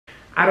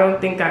I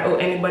don't think I owe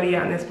anybody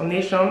an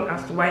explanation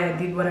as to why I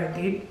did what I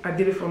did. I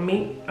did it for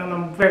me, and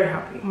I'm very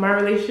happy. My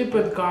relationship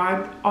with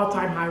God,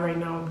 all-time high right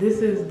now. This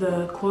is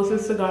the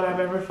closest to God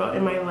I've ever felt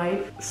in my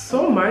life.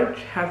 So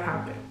much has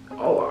happened,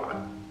 a lot,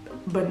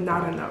 but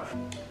not enough.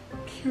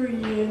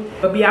 Period.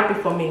 But be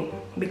happy for me,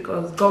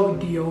 because God will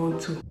do your own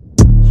too.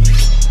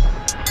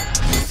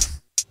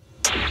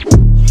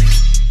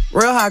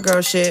 Real hot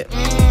girl shit.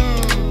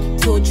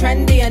 Too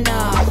trendy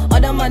enough. All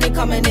the money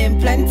coming in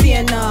plenty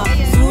enough.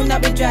 Soon I'll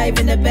be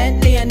driving a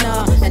Bentley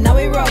enough. And now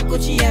we rock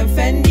Gucci and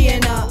Fendi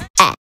enough.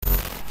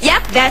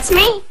 Yep, that's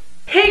me.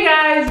 Hey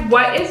guys,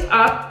 what is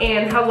up?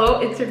 And hello,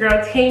 it's your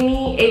girl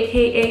Tammy,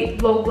 aka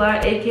Lola,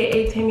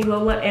 aka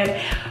Temilov3,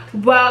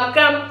 and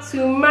welcome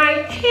to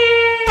my channel.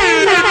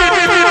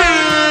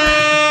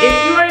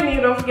 If you are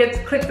new, don't forget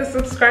to click the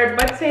subscribe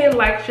button,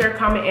 like, share,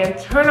 comment, and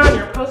turn on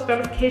your post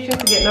notifications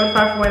to get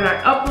notified for when I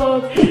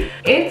upload.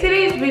 In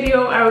today's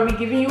video, I will be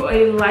giving you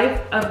a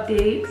life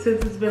update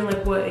since it's been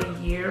like what, a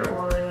year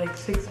or like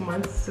 6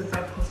 months since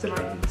I posted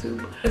on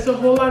YouTube. It's a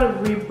whole lot of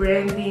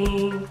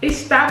rebranding,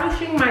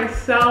 establishing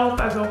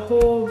myself as a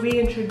whole,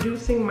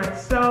 reintroducing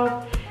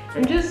myself,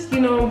 and just,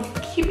 you know,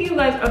 keeping you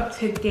guys up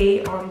to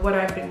date on what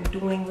I've been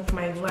doing with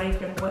my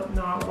life and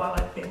whatnot while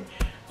I've been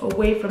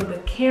away from the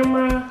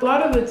camera. A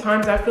lot of the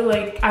times I feel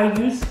like I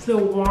used to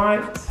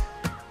want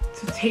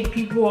to take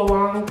people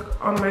along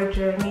on my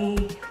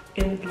journey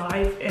in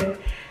life, and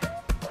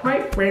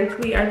quite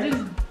frankly I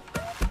just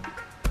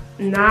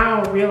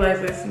now realize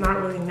it's not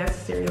really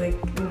necessary.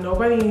 Like,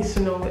 nobody needs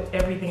to know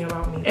everything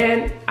about me,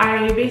 and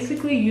I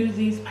basically used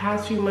these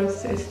past few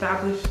months to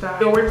establish that.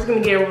 So we're just gonna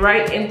get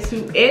right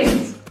into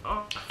it.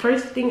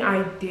 First thing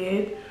I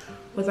did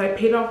was I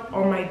paid off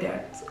all my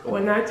debts.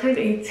 When I turned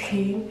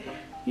 18,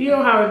 you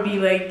know how it be,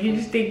 like, you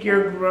just think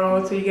you're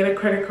grown, so you get a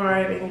credit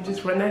card and you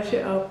just run that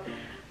shit up.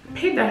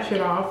 Paid that shit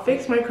off,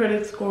 fixed my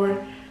credit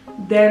score,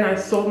 then I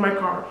sold my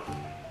car.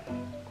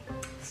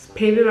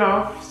 Paid it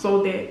off,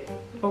 sold it.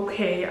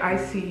 Okay, I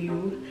see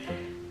you.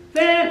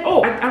 Then,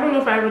 oh, I don't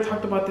know if I ever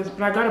talked about this,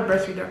 but I got a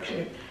breast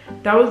reduction.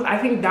 That was, I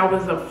think that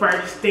was the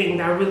first thing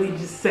that really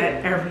just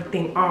set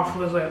everything off. It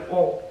was like,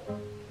 oh,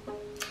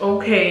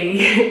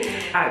 okay.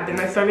 Then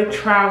I started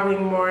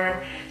traveling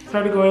more.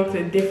 Started going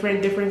to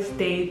different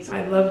states.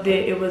 I loved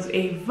it. It was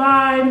a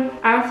vibe.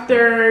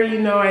 After, you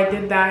know, I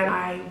did that,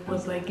 I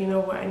was like, you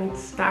know what, I need to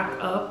stack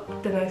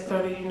up. Then I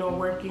started, you know,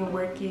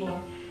 working,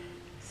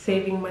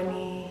 saving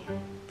money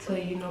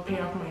to, you know, pay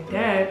off my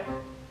debt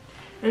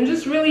and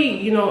just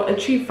really, you know,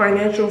 achieve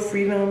financial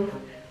freedom.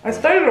 I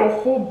started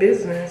a whole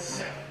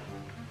business.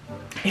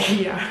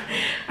 Yeah,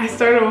 I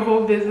started a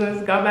whole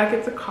business, got back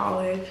into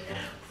college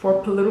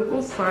for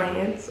political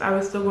science. I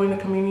was still going to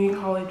community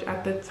college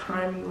at the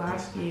time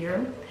last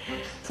year.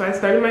 So I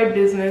started my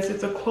business.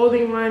 It's a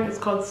clothing line. It's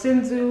called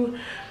Sinzu.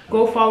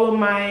 Go follow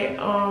my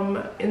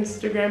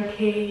Instagram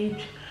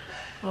page.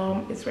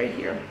 It's right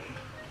here.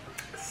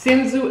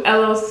 Sinzu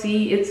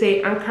LLC. It's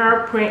a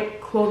Ankara print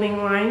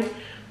clothing line.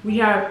 We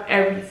have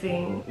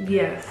everything.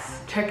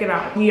 Yes, check it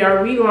out. We are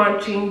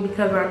relaunching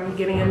because I'm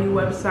getting a new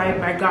website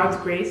by God's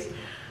grace.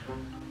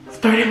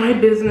 Started my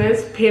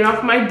business, paid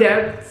off my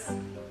debts,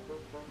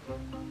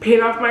 paid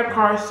off my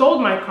car,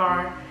 sold my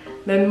car,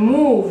 then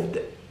moved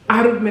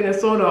out of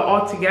Minnesota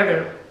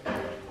altogether.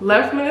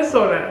 Left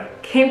Minnesota,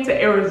 came to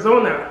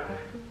Arizona,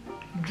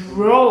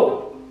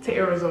 drove to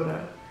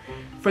Arizona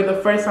for the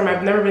first time.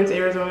 I've never been to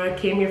Arizona,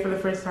 came here for the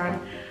first time.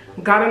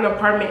 Got an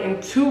apartment in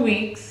 2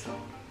 weeks.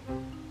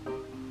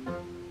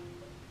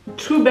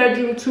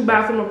 2-bedroom,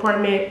 2-bathroom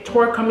apartment,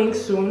 tour coming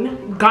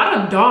soon.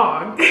 Got a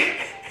dog.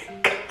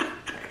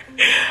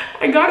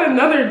 I got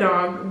another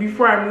dog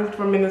before I moved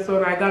from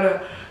Minnesota. I got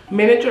a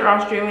miniature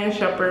Australian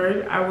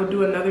Shepherd. I will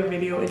do another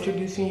video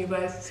introducing you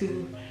guys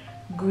to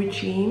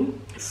Gucci.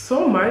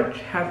 So much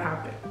has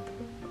happened.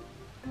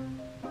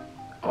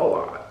 A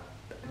lot,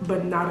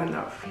 but not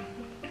enough.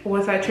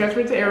 Once I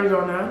transferred to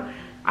Arizona,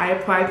 I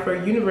applied for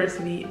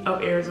University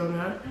of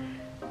Arizona,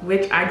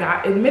 which I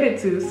got admitted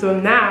to. So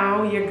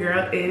now your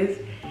girl is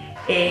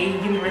a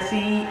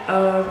University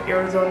of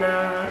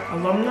Arizona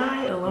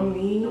alumni,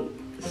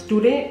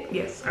 student.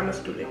 Yes, I'm a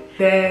student.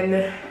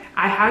 Then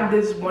I had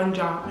this one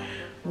job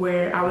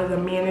where I was a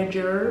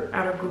manager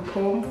at a group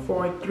home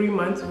for 3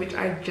 months, which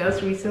I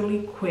just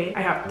recently quit.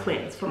 I have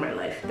plans for my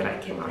life that I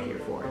came out here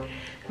for,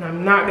 and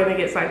I'm not gonna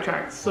get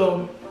sidetracked.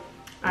 So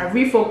I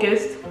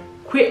refocused,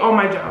 quit all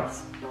my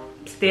jobs,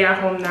 stay at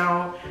home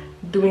now,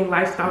 doing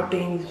lifestyle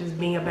things, just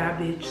being a bad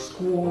bitch,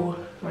 school,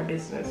 my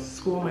business,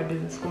 school, my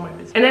business, school, my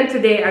business. And then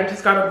today I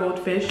just got a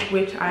goldfish,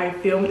 which I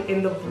filmed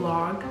in the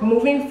vlog.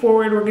 Moving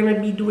forward, we're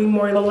gonna be doing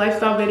more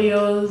lifestyle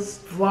videos,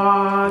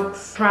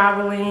 vlogs,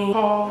 traveling,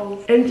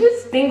 hauls, and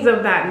just things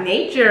of that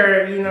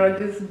nature, you know,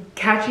 just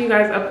catching you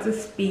guys up to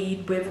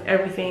speed with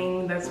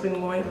everything that's been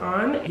going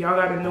on. Y'all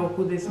gotta know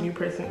who this new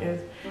person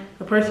is.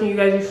 The person you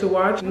guys used to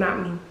watch, not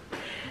me.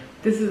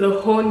 This is a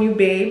whole new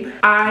babe.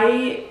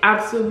 I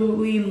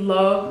absolutely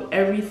love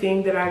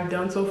everything that I've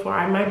done so far.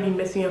 I might be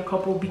missing a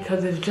couple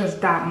because it's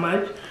just that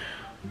much,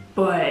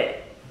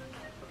 but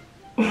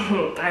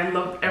I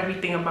love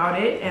everything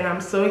about it, and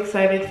I'm so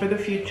excited for the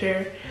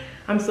future.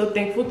 I'm so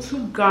thankful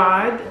to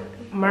God.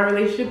 My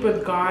relationship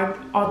with God,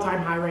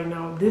 all-time high right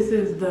now. This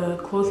is the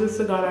closest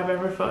to God I've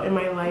ever felt in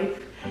my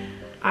life.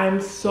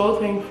 I'm so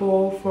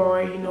thankful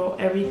for, you know,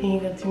 everything He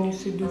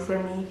continues to do for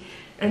me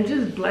and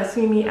just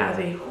blessing me as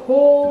a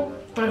whole.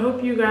 I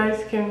hope you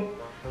guys can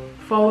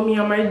follow me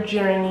on my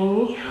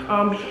journey.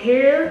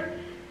 Hair,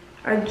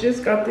 I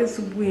just got this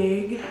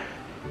wig.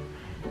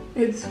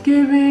 It's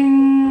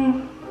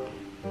giving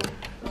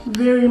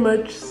very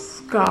much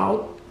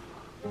scalp.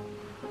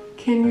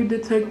 Can you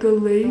detect the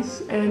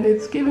lace? And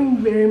it's giving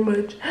very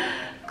much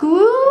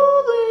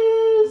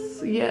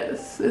glueless.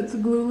 Yes, it's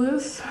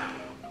glueless.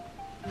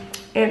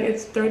 And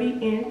it's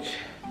 30-inch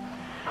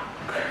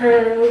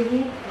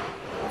curly.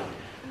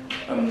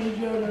 I'm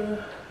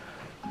gonna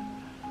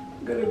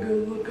get a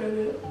good look at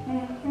it.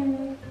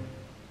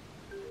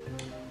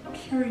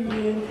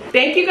 Period.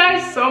 Thank you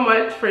guys so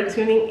much for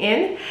tuning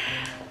in.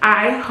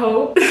 I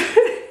hope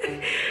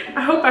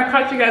I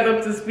caught you guys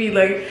up to speed.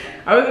 Like,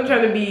 I wasn't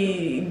trying to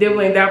be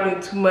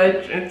dabbling too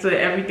much into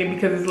everything,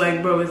 because it's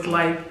like, bro, it's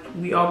life.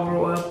 We all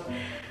grow up.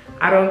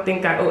 I don't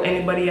think I owe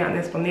anybody an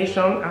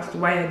explanation as to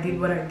why I did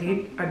what I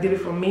did. I did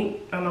it for me,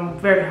 and I'm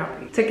very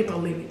happy. Take it or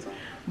leave it,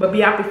 but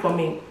be happy for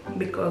me,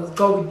 because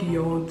God will do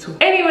your own too.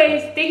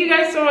 Anyways, thank you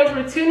guys so much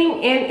for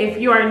tuning in. If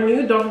you are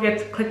new, don't forget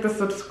to click the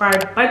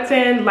subscribe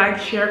button, like,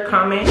 share,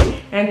 comment,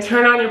 and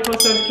turn on your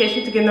post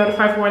notification to get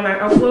notified for when I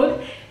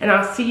upload. And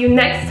I'll see you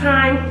next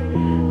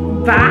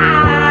time.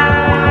 Bye.